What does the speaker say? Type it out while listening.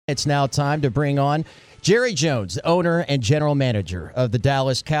It's now time to bring on Jerry Jones, owner and general manager of the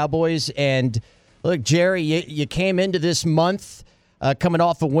Dallas Cowboys. And look, Jerry, you came into this month coming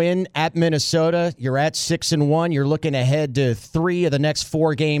off a win at Minnesota. You're at 6-1. You're looking ahead to 3 of the next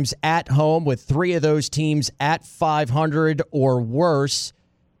 4 games at home, with 3 of those teams at 500 or worse,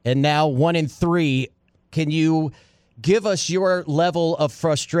 and now 1-3. Can you give us your level of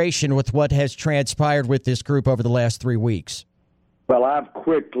frustration with what has transpired with this group over the last 3 weeks? Well, I've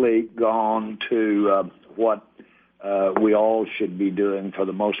quickly gone to what we all should be doing for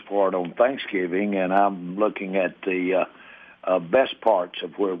the most part on Thanksgiving, and I'm looking at the best parts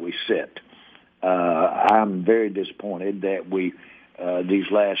of where we sit. I'm very disappointed that we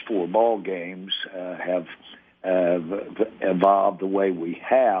these last 4 ball games have evolved the way we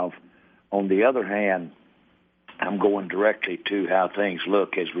have. On the other hand, I'm going directly to how things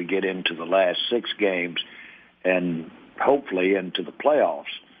look as we get into the last 6 games and hopefully into the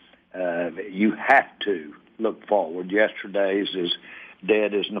playoffs. You have to look forward. Yesterday's is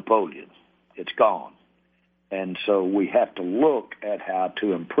dead as Napoleon. It's gone. And so we have to look at how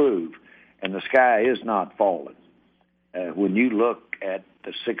to improve. And the sky is not falling. When you look at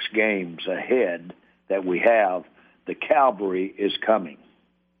the 6 games ahead that we have, the cavalry is coming.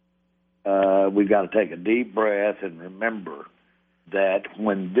 We've got to take a deep breath and remember that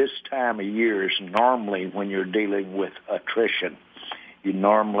when this time of year is normally when you're dealing with attrition, you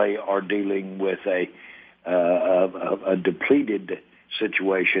normally are dealing with a depleted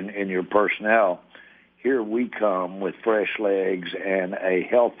situation in your personnel. Here we come with fresh legs and a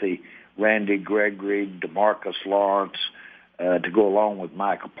healthy Randy Gregory, DeMarcus Lawrence, to go along with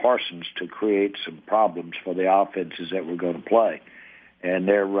Michael Parsons to create some problems for the offenses that we're going to play. And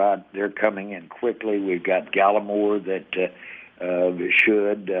they're coming in quickly. We've got Gallimore that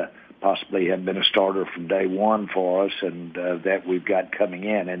should possibly have been a starter from day one for us, and that we've got coming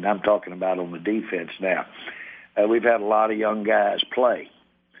in. And I'm talking about on the defense now. We've had a lot of young guys play,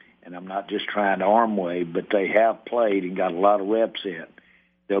 and I'm not just trying to arm wave, but they have played and got a lot of reps in.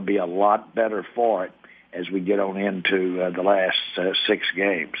 They'll be a lot better for it as we get on into the last 6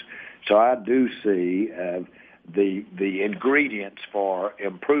 games. So I do see the ingredients for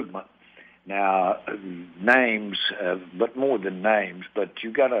improvement. Now, names, but more than names, but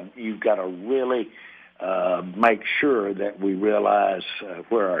you've got to really make sure that we realize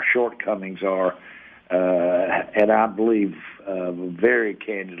where our shortcomings are, and I believe very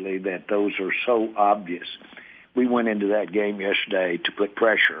candidly that those are so obvious. We went into that game yesterday to put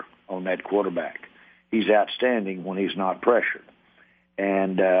pressure on that quarterback. He's outstanding when he's not pressured.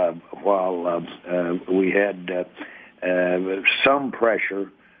 And while we had some pressure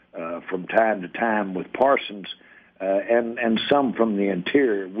from time to time with Parsons and some from the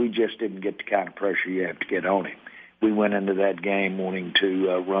interior, we just didn't get the kind of pressure you have to get on him. We went into that game wanting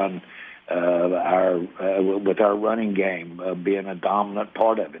to run with our running game being a dominant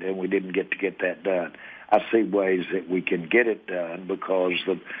part of it, and we didn't get that done. I see ways that we can get it done because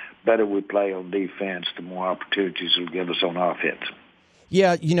the better we play on defense, the more opportunities it'll give us on offense.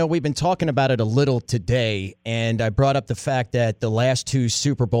 Yeah, we've been talking about it a little today, and I brought up the fact that the last 2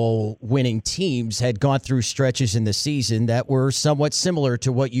 Super Bowl winning teams had gone through stretches in the season that were somewhat similar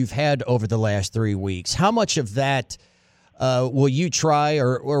to what you've had over the last 3 weeks. How much of that will you try,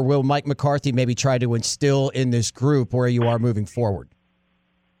 or will Mike McCarthy maybe try to instill in this group where you are moving forward?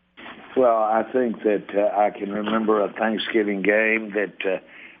 Well, I think that I can remember a Thanksgiving game that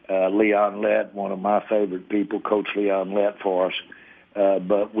Leon Lett, one of my favorite people, Coach Leon Lett for us,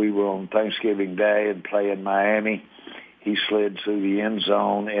 but we were on Thanksgiving Day and playing Miami. He slid through the end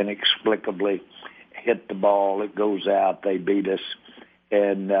zone inexplicably, hit the ball, it goes out, they beat us,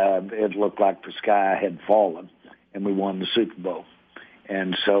 and it looked like the sky had fallen, and we won the Super Bowl.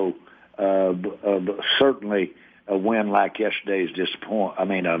 And so certainly a win like yesterday's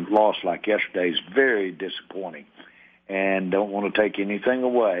a loss like yesterday's very disappointing, and don't want to take anything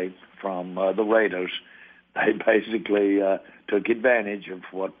away from the Raiders. They basically took advantage of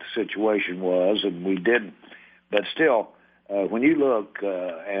what the situation was, and we didn't. But still, when you look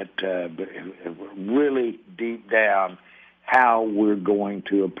at really deep down how we're going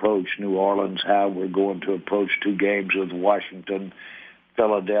to approach New Orleans, how we're going to approach 2 games with Washington,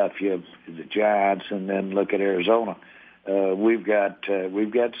 Philadelphia, the Giants, and then look at Arizona, we've got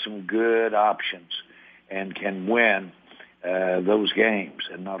some good options and can win those games,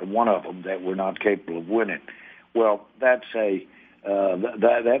 and not one of them that we're not capable of winning. Well, that's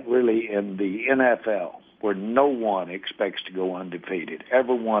that really in the NFL, where no one expects to go undefeated.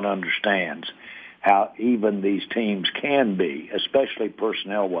 Everyone understands how even these teams can be, especially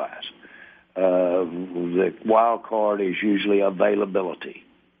personnel-wise. The wild card is usually availability.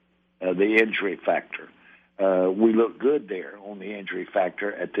 the injury factor. We look good there on the injury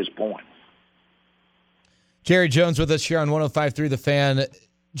factor at this point. Jerry Jones with us here on 105.3 The Fan.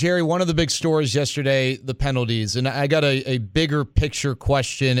 Jerry, one of the big stories yesterday, the penalties. And I got a bigger picture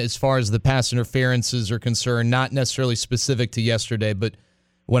question as far as the pass interferences are concerned, not necessarily specific to yesterday. But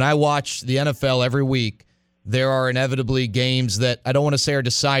when I watch the NFL every week, there are inevitably games that I don't want to say are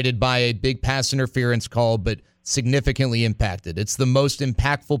decided by a big pass interference call, but significantly impacted. It's the most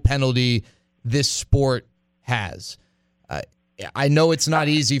impactful penalty this sport has. I know it's not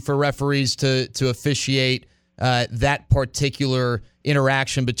easy for referees to officiate that particular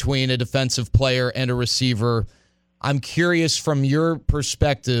interaction between a defensive player and a receiver. I'm curious from your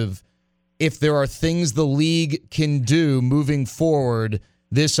perspective if there are things the league can do moving forward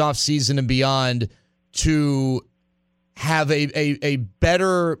this offseason and beyond to have a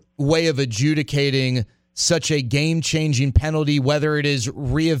better way of adjudicating such a game-changing penalty, whether it is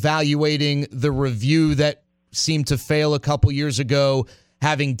reevaluating the review that seemed to fail a couple years ago,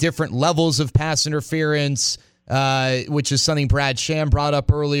 having different levels of pass interference, which is something Brad Sham brought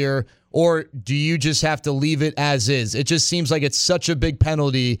up earlier, or do you just have to leave it as is? It just seems like it's such a big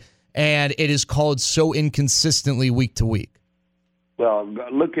penalty, and it is called so inconsistently week to week. Well,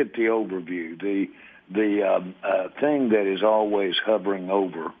 look at the overview. The thing that is always hovering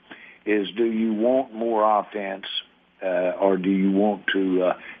over is, do you want more offense or do you want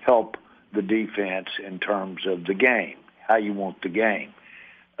to help the defense in terms of the game, how you want the game?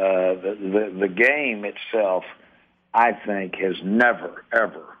 The game itself, I think, has never,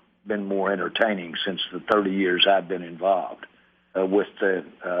 ever been more entertaining since the 30 years I've been involved in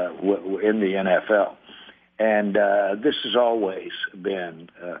the NFL. And this has always been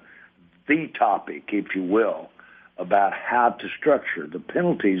the topic, if you will, about how to structure the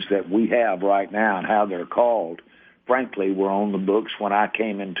penalties that we have right now and how they're called. Frankly, were on the books when I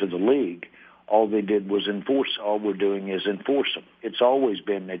came into the league. All they did was enforce. All we're doing is enforce them. It's always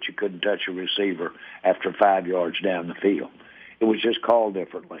been that you couldn't touch a receiver after 5 yards down the field. It was just called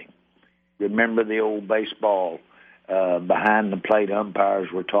differently. Remember the old baseball behind the plate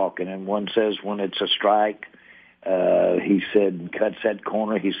umpires were talking, and one says when it's a strike, he said, cuts that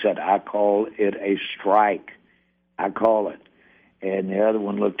corner, he said, I call it a strike. I call it. And the other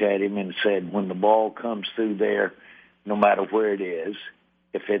one looked at him and said, when the ball comes through there, no matter where it is,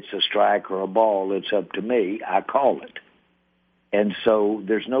 if it's a strike or a ball, it's up to me. I call it. And so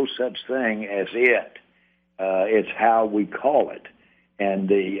there's no such thing as it. It's how we call it. And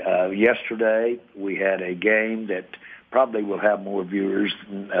yesterday we had a game that probably will have more viewers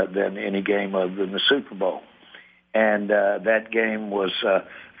than any game other than the Super Bowl. And that game was,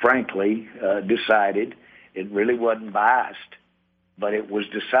 frankly, decided. It really wasn't biased, but it was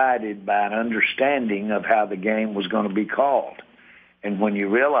decided by an understanding of how the game was going to be called. And when you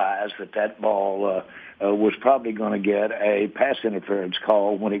realize that ball was probably going to get a pass interference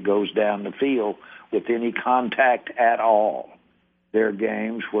call when it goes down the field with any contact at all. There are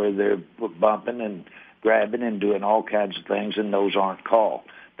games where they're bumping and grabbing and doing all kinds of things, and those aren't called.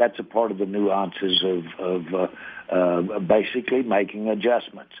 That's a part of the nuances of basically making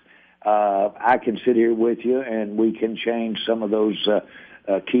adjustments. I can sit here with you, and we can change some of those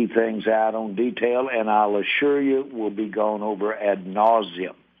key things out on detail, and I'll assure you we'll be going over ad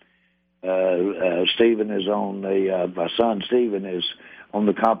nauseum. Stephen is on my son Stephen is on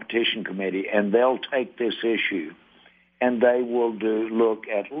the competition committee, and they'll take this issue, and they will look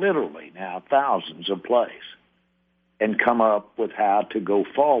at literally now thousands of plays and come up with how to go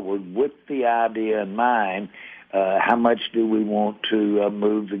forward with the idea in mind. How much do we want to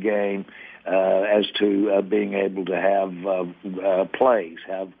move the game as to being able to have plays,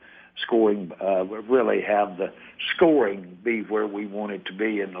 have scoring, really have the scoring be where we want it to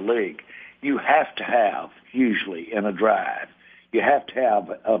be in the league? You have to have, usually in a drive, you have to have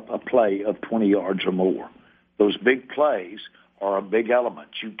a play of 20 yards or more. Those big plays are a big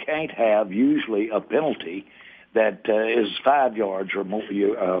element. You can't have usually a penalty that is 5 yards or more,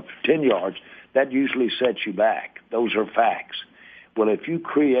 10 yards. That usually sets you back. Those are facts. Well, if you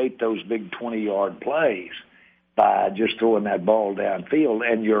create those big 20-yard plays by just throwing that ball downfield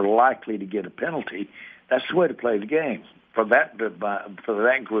and you're likely to get a penalty, that's the way to play the game for that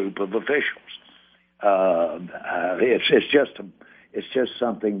group of officials. It's just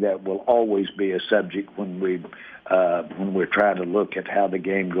something that will always be a subject when we're trying to look at how the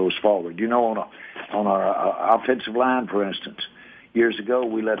game goes forward. You know, on our offensive line, for instance, years ago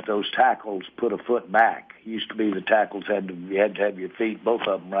we let those tackles put a foot back. It used to be the tackles you had to have your feet, both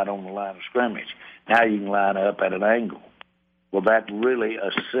of them, right on the line of scrimmage. Now you can line up at an angle. Well, that really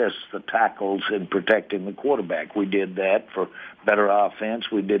assists the tackles in protecting the quarterback. We did that for better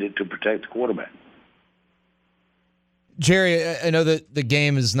offense. We did it to protect the quarterback. Jerry, I know that the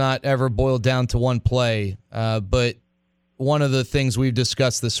game is not ever boiled down to one play, but one of the things we've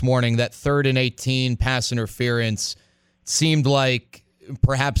discussed this morning, that 3rd and 18 pass interference, seemed like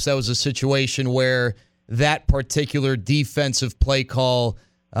perhaps that was a situation where that particular defensive play call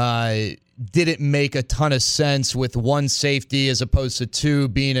didn't make a ton of sense with one safety as opposed to two,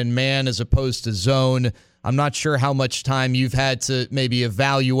 being in man as opposed to zone. I'm not sure how much time you've had to maybe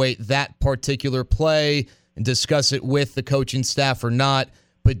evaluate that particular play and discuss it with the coaching staff or not,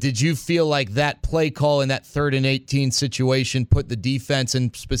 but did you feel like that play call in that 3rd and 18 situation put the defense,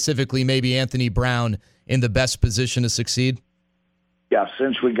 and specifically maybe Anthony Brown, in the best position to succeed? Yeah,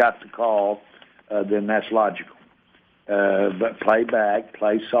 since we got the call, then that's logical. But play back,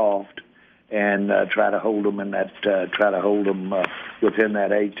 play soft, and try to hold them in that. Try to hold them within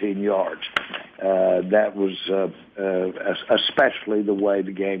that 18 yards. That was especially the way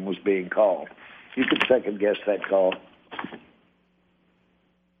the game was being called. You could second guess that call.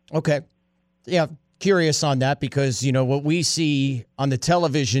 Okay. Yeah, curious on that because, you know, what we see on the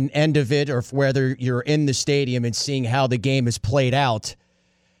television end of it, or whether you're in the stadium and seeing how the game is played out,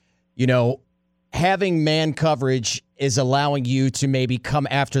 you know, having man coverage is allowing you to maybe come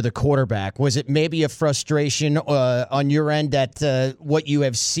after the quarterback. Was it maybe a frustration on your end that what you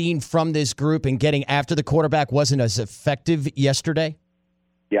have seen from this group and getting after the quarterback wasn't as effective yesterday?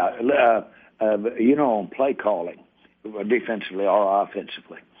 Yeah, you know, on play calling, defensively or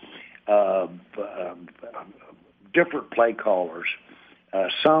offensively, different play callers,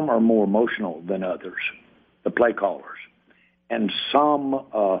 some are more emotional than others, the play callers, and some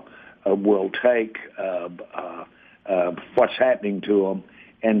will take what's happening to them,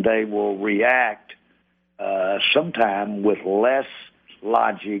 and they will react sometime with less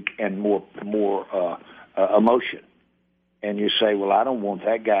logic and more emotion. And you say, well, I don't want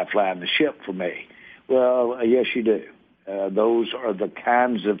that guy flying the ship for me. Well, yes, you do. Those are the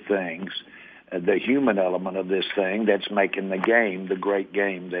kinds of things, the human element of this thing that's making the game the great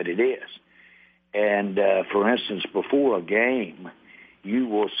game that it is. And, for instance, before a game, you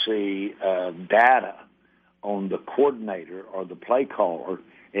will see data on the coordinator or the play caller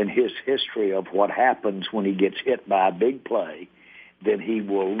and his history of what happens when he gets hit by a big play. Then he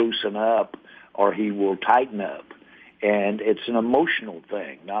will loosen up or he will tighten up. And it's an emotional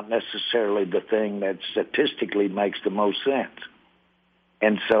thing, not necessarily the thing that statistically makes the most sense.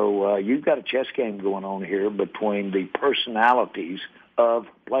 And so you've got a chess game going on here between the personalities of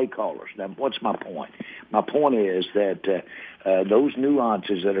play callers. Now, what's my point? My point is that those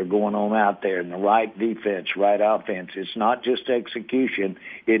nuances that are going on out there in the right defense, right offense, it's not just execution,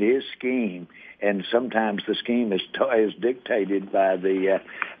 it is scheme. And sometimes the scheme is dictated by the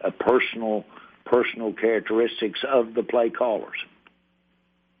personal characteristics of the play callers.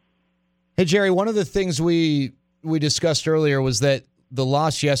 Hey, Jerry, one of the things we discussed earlier was that the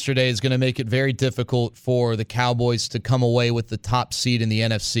loss yesterday is going to make it very difficult for the Cowboys to come away with the top seed in the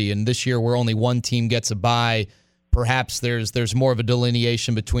NFC. And this year where only one team gets a bye, perhaps there's more of a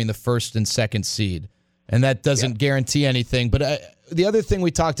delineation between the first and second seed. And that doesn't guarantee anything. But the other thing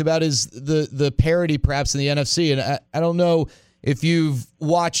we talked about is the parity perhaps in the NFC. And I don't know if you've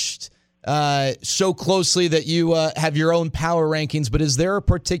watched so closely that you have your own power rankings, but is there a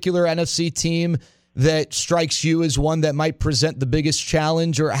particular NFC team that strikes you as one that might present the biggest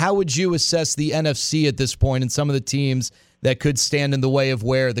challenge? Or how would you assess the NFC at this point and some of the teams that could stand in the way of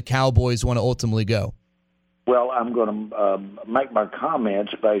where the Cowboys want to ultimately go? Well, I'm going to make my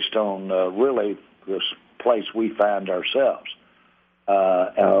comments based on really this place we find ourselves.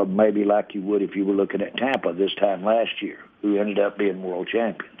 Maybe like you would if you were looking at Tampa this time last year, who ended up being world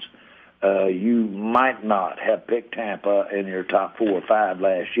champions. You might not have picked Tampa in your top 4 or 5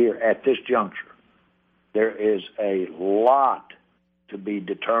 last year at this juncture. There is a lot to be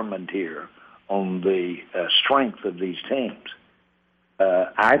determined here on the strength of these teams.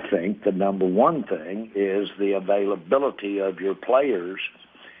 I think the number one thing is the availability of your players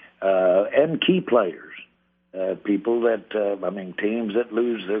and key players. People that, teams that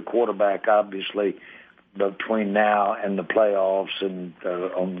lose their quarterback, obviously, between now and the playoffs and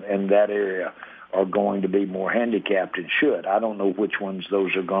in that area are going to be more handicapped and should. I don't know which ones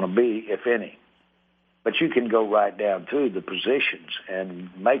those are going to be, if any. But you can go right down through the positions and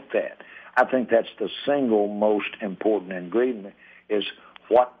make that. I think that's the single most important ingredient is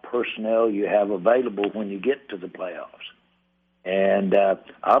what personnel you have available when you get to the playoffs. And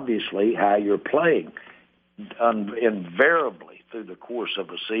obviously how you're playing invariably through the course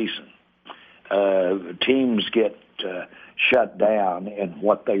of a season. Teams get shut down in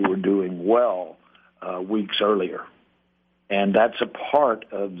what they were doing well weeks earlier. And that's a part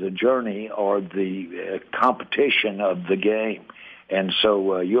of the journey or the competition of the game. And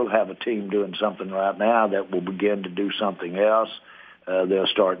so you'll have a team doing something right now that will begin to do something else. They'll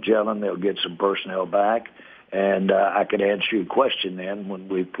start gelling. They'll get some personnel back. And I could answer your question then when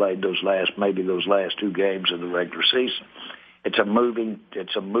we played those last two games of the regular season. It's a moving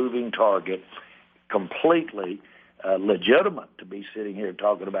target, completely legitimate to be sitting here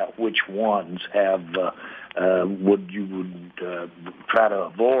talking about which ones would try to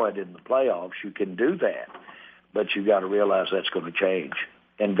avoid in the playoffs. You can do that, but you got to realize that's going to change.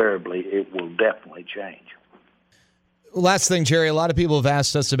 Invariably, it will definitely change. Last thing, Jerry, a lot of people have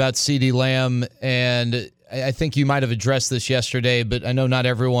asked us about CeeDee Lamb, and I think you might have addressed this yesterday, but I know not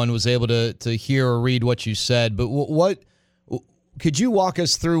everyone was able to hear or read what you said. But what could you walk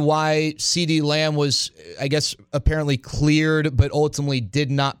us through why CeeDee Lamb was, I guess, apparently cleared, but ultimately did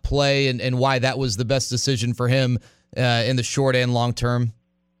not play, and why that was the best decision for him in the short and long term?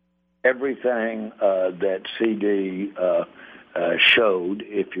 Everything that CD showed,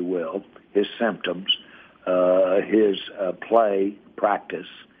 if you will, his symptoms, his practice,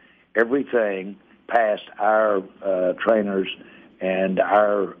 everything passed our trainers and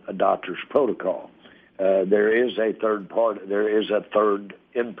our doctor's protocol. There is a third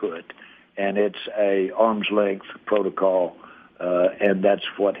input, and it's a arm's length protocol, and that's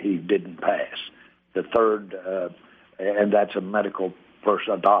what he didn't pass. The third, and that's a medical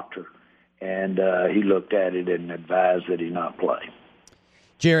person, a doctor, and he looked at it and advised that he not play.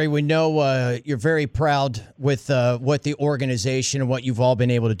 Jerry, we know you're very proud with what the organization and what you've all been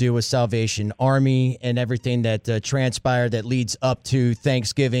able to do with Salvation Army and everything that transpired that leads up to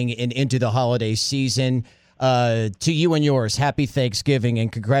Thanksgiving and into the holiday season. To you and yours, happy Thanksgiving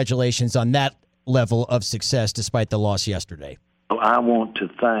and congratulations on that level of success despite the loss yesterday. I want to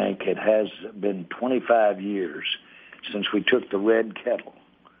thank, it has been 25 years since we took the red kettle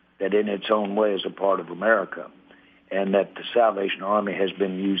that in its own way is a part of America, and that the Salvation Army has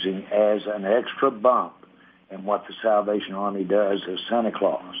been using as an extra bump in what the Salvation Army does as Santa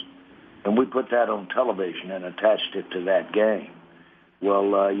Claus. And we put that on television and attached it to that game.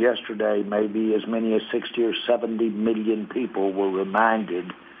 Well, yesterday, maybe as many as 60 or 70 million people were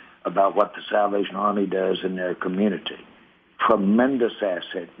reminded about what the Salvation Army does in their community. Tremendous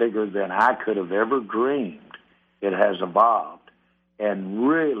asset, bigger than I could have ever dreamed. It has evolved and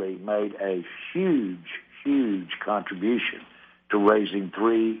really made a huge contribution to raising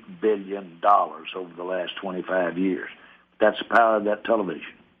 $3 billion over the last 25 years. That's the power of that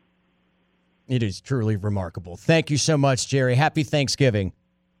television. It is truly remarkable. Thank you so much, Jerry. Happy Thanksgiving.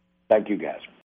 Thank you, guys.